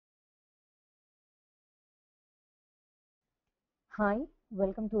Hi,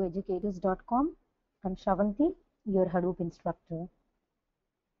 welcome to educators.com. I'm Shravanti, your Hadoop instructor.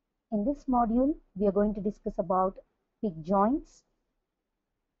 In this module, we are going to discuss about pig joins,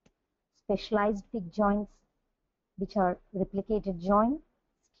 specialized pig joins, which are replicated join,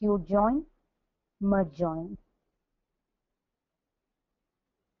 skewed join, merge join.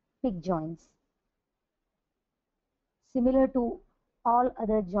 Pig joins. Similar to all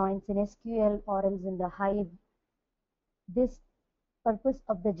other joins in SQL or else in the Hive, this purpose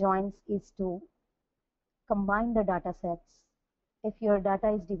of the joins is to combine the data sets. If your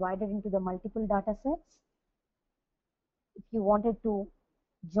data is divided into the multiple data sets, if you wanted to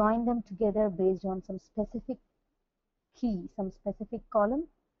join them together based on some specific key, some specific column,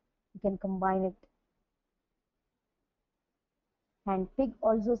 you can combine it. And pig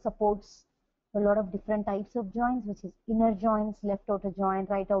also supports a lot of different types of joins, which is inner joins, left outer join,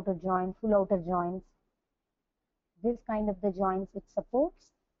 right outer join, full outer joins. This kind of the joins it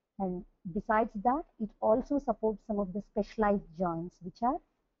supports. And besides that, it also supports some of the specialized joins, which are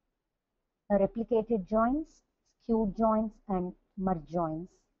replicated joins, skewed joins, and merge joins.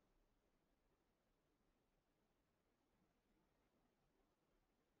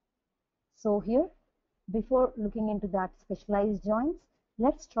 So here, before looking into that specialized joins,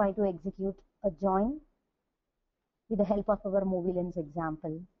 let's try to execute a join with the help of our movie lens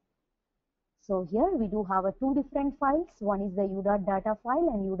example. So here we do have two different files. One is the u.data file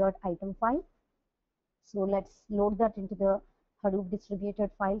and u.item file. So let's load that into the Hadoop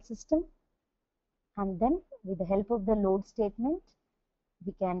distributed file system. And then with the help of the load statement,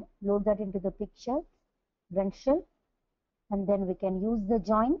 we can load that into the pig shell, grunt shell, and then we can use the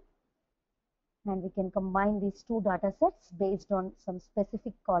join, and we can combine these two data sets based on some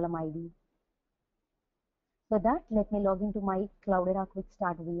specific column ID. For that, let me log into my Cloudera Quick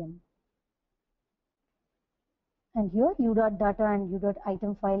Start VM. And here u.data and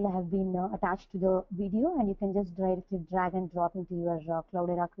u.item file have been attached to the video, and you can just directly drag and drop into your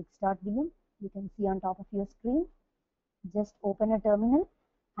Cloudera Quick Start VM. You can see on top of your screen. Just open a terminal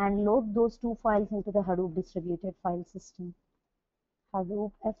and load those two files into the Hadoop distributed file system.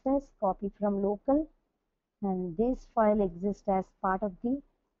 Hadoop FS, copy from local, and this file exists as part of the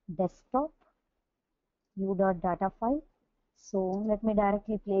desktop u.data file. So let me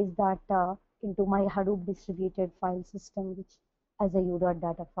directly place that into my Hadoop distributed file system, which as a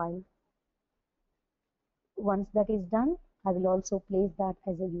u.data file. Once that is done, I will also place that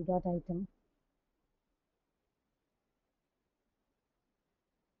as a u.item.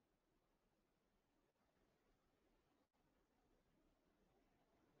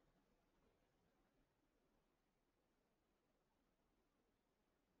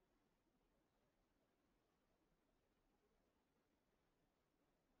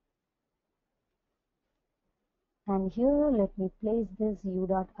 And here let me place this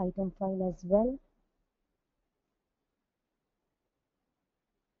u.item file as well.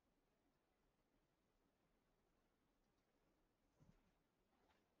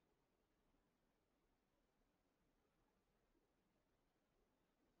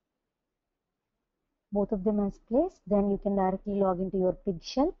 Both of them as placed, then you can directly log into your pig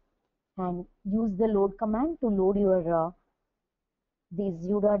shell and use the load command to load your these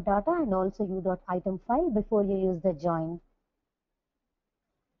u.data and also u.item file before you use the join.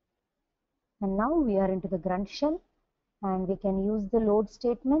 And now we are into the grunt shell, and we can use the load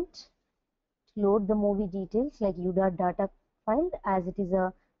statement to load the movie details like u.data file, as it is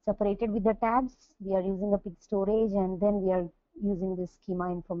separated with the tabs. We are using a pig storage, and then we are using the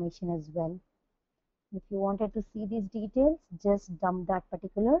schema information as well. If you wanted to see these details, just dump that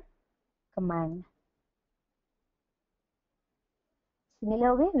particular command.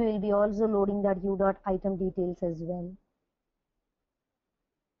 Similar way, we will be also loading that u.item details as well.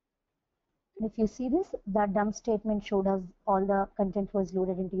 If you see this, that dump statement showed us all the content was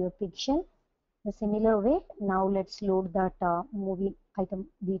loaded into your pig shell. The similar way, now let's load that movie item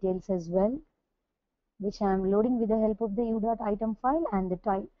details as well, which I am loading with the help of the u.item file, and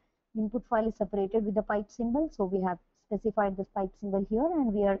the input file is separated with the pipe symbol. So we have specified this pipe symbol here,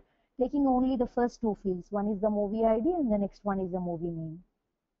 and we are taking only the first two fields. One is the movie ID and the next one is the movie name.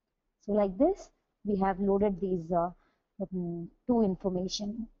 So like this, we have loaded these two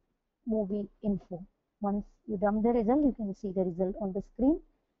information, movie info. Once you dump the result, you can see the result on the screen.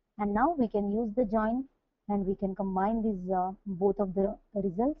 And now we can use the join, and we can combine these both of the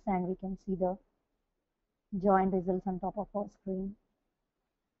results, and we can see the join results on top of our screen.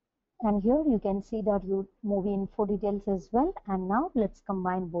 And here you can see that movie info details as well. And now let's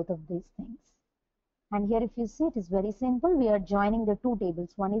combine both of these things. And here if you see, it is very simple. We are joining the two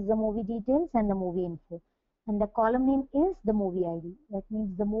tables. One is the movie details and the movie info. and the column name is the movie ID. That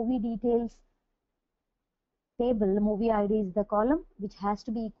means the movie details table, movie ID is the column which has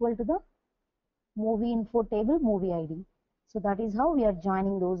to be equal to the movie info table movie ID. So that is how we are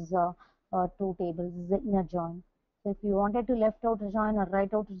joining those two tables, the inner join. So if you wanted to left outer join or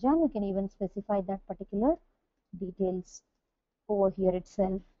right outer join, you can even specify that particular details over here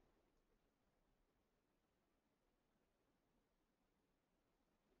itself.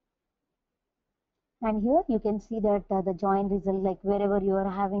 And here you can see that the join result, like wherever you are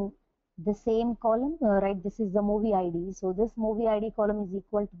having the same column, right, this is the movie ID. So this movie ID column is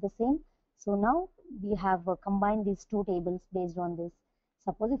equal to the same. So now we have combined these two tables based on this.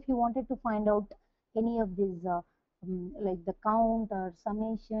 Suppose if you wanted to find out any of these, like the count or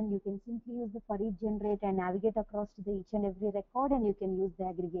summation, you can simply use the for each generate and navigate across to the each and every record, and you can use the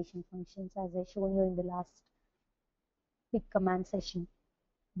aggregation functions as I shown you in the last pick command session.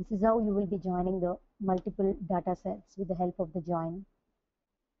 This is how you will be joining the multiple data sets with the help of the join.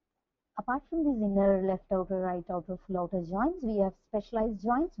 Apart from these inner, left outer, right outer, full outer joins, we have specialized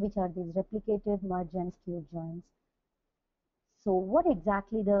joins, which are these replicated, merge, and skewed joins. So what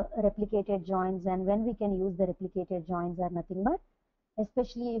exactly the replicated joins and when we can use the replicated joins are nothing but,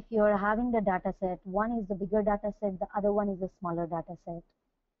 especially if you are having the data set, one is the bigger data set, the other one is the smaller data set.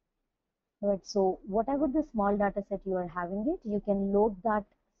 Right, so whatever the small data set you are having it, you can load that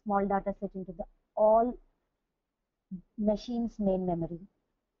small data set into the all machine's main memory.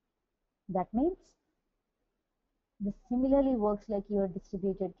 That means this similarly works like your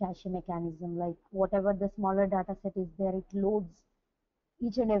distributed cache mechanism, like whatever the smaller data set is there, it loads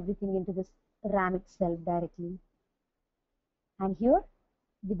each and everything into this RAM itself directly. And here,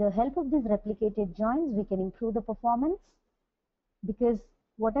 with the help of these replicated joins, we can improve the performance, because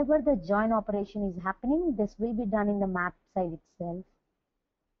whatever the join operation is happening, this will be done in the map side itself,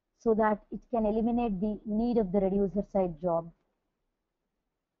 so that it can eliminate the need of the reducer side job.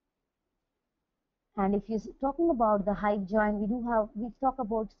 And if you're talking about the hive join, we talk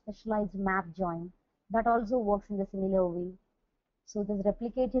about specialized map join. That also works in the similar way. So there's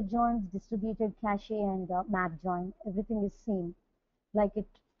replicated joins, distributed cache, and map join. Everything is same. Like it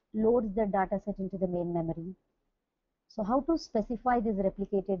loads the data set into the main memory. So how to specify these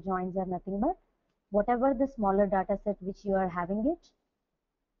replicated joins are nothing but whatever the smaller data set which you are having it,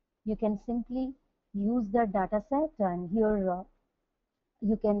 you can simply use the data set, and here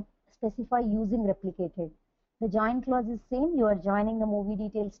you can specify using replicated. The join clause is same. You are joining the movie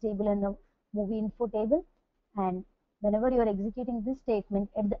details table and the movie info table, and whenever you are executing this statement,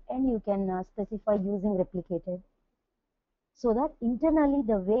 at the end you can specify using replicated, so that internally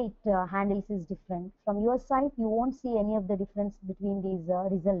the way it handles is different. From your side, you won't see any of the difference between these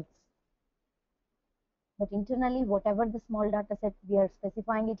results. But internally, whatever the small data set we are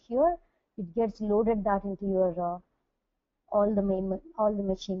specifying it here, it gets loaded that into your all the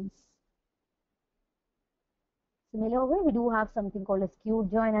machines. Similar way, we do have something called a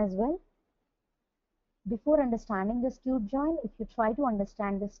skewed join as well. Before understanding the skewed join, if you try to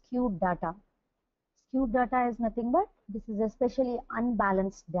understand the skewed data is nothing but, this is especially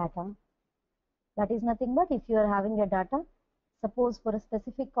unbalanced data. That is nothing but, if you are having a data, suppose for a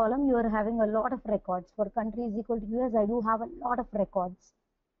specific column you are having a lot of records. For country is equal to US, I do have a lot of records.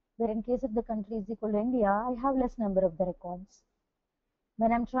 Where in case of the country is equal to India, I have less number of the records.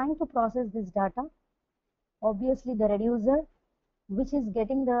 When I'm trying to process this data, obviously the reducer which is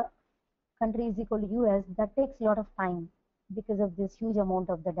getting the country is equal to US, that takes a lot of time because of this huge amount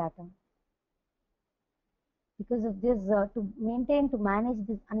of the data. Because of this, to manage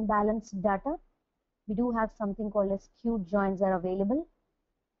this unbalanced data, we do have something called as skewed joins are available.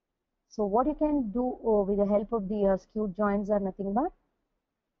 So what you can do with the help of the skewed joins are nothing but,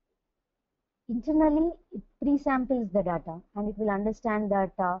 internally it pre-samples the data, and it will understand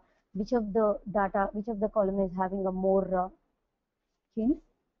that which of the column is having a more keys.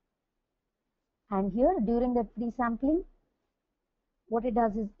 And here during the pre-sampling, what it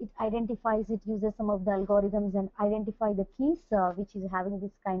does is it uses some of the algorithms and identify the keys which is having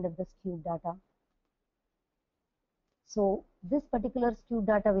this kind of the skewed data. So this particular skewed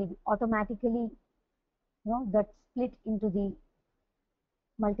data will be automatically, that split into the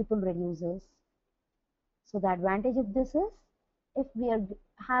multiple reducers. So the advantage of this is, if we are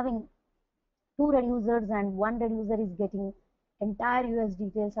having two reducers and one reducer is getting entire US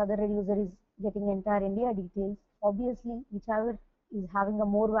details, other reducer is getting entire India details, obviously whichever is having a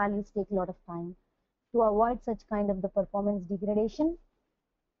more values take a lot of time. To avoid such kind of the performance degradation,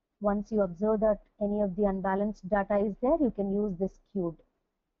 once you observe that any of the unbalanced data is there, you can use this skewed.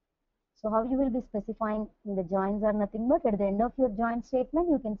 So how you will be specifying in the joins are nothing but, at the end of your join statement,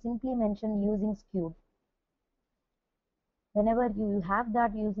 you can simply mention using skewed. Whenever you have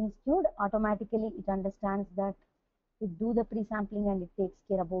that using skewed, automatically it understands that it do the pre-sampling and it takes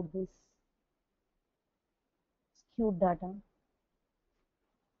care about this skewed data.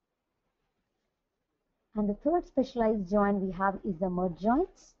 And the third specialized join we have is the merge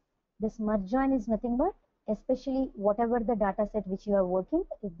joins. This merge join is nothing but, especially whatever the data set which you are working,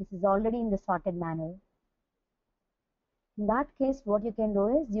 if this is already in the sorted manner. In that case, what you can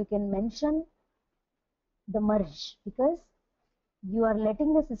do is you can mention the merge, because you are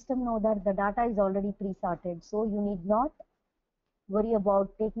letting the system know that the data is already pre-sorted. So you need not worry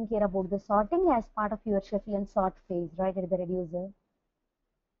about taking care about the sorting as part of your shuffle and sort phase, right, at the reducer.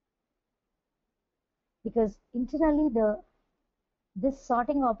 Because internally this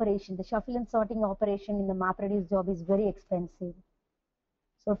sorting operation, the shuffle and sorting operation in the MapReduce job is very expensive.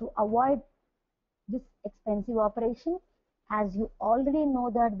 So to avoid this expensive operation, as you already know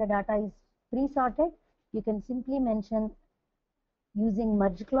that the data is pre-sorted, you can simply mention using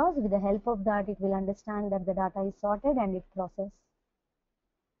merge clause. With the help of that, it will understand that the data is sorted and it process.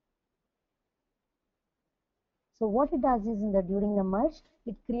 So what it does is during the merge,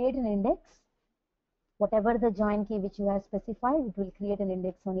 it creates an index. Whatever the join key which you have specified, it will create an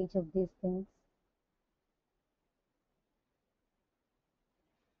index on each of these things.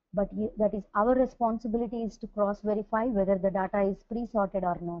 But that is our responsibility, is to cross-verify whether the data is pre-sorted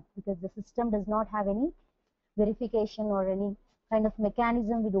or not, because the system does not have any verification or any kind of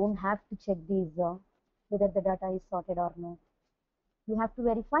mechanism. We don't have to check these whether the data is sorted or not. You have to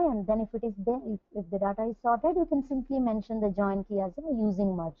verify, and then if it is there, if the data is sorted, you can simply mention the join key as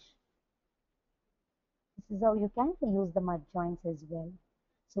using merge. This is how you can use the merge joins as well.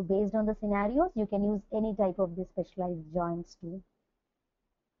 So based on the scenarios, you can use any type of the specialized joins too.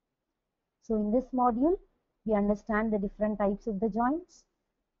 So in this module, we understand the different types of the joins,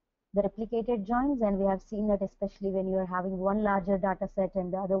 the replicated joins, and we have seen that especially when you are having one larger data set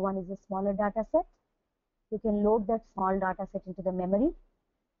and the other one is a smaller data set, you can load that small data set into the memory,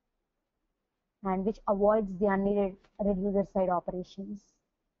 and which avoids the unneeded reducer side operations.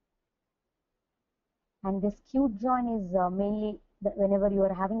 And this skewed join is mainly whenever you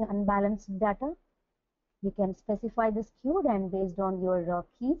are having unbalanced data, you can specify the skewed, and based on your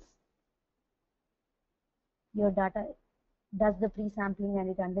keys, your data does the pre-sampling and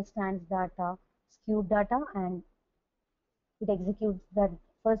it understands that skewed data, and it executes that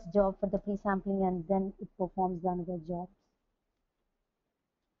first job for the pre-sampling and then it performs the another job.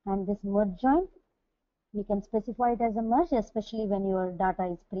 And this merge join, we can specify it as a merge, especially when your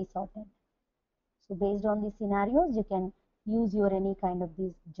data is pre-sorted. So based on these scenarios, you can use your any kind of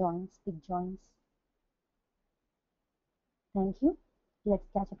these joins, big joins. Thank you. Let's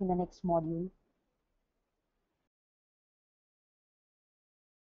catch up in the next module.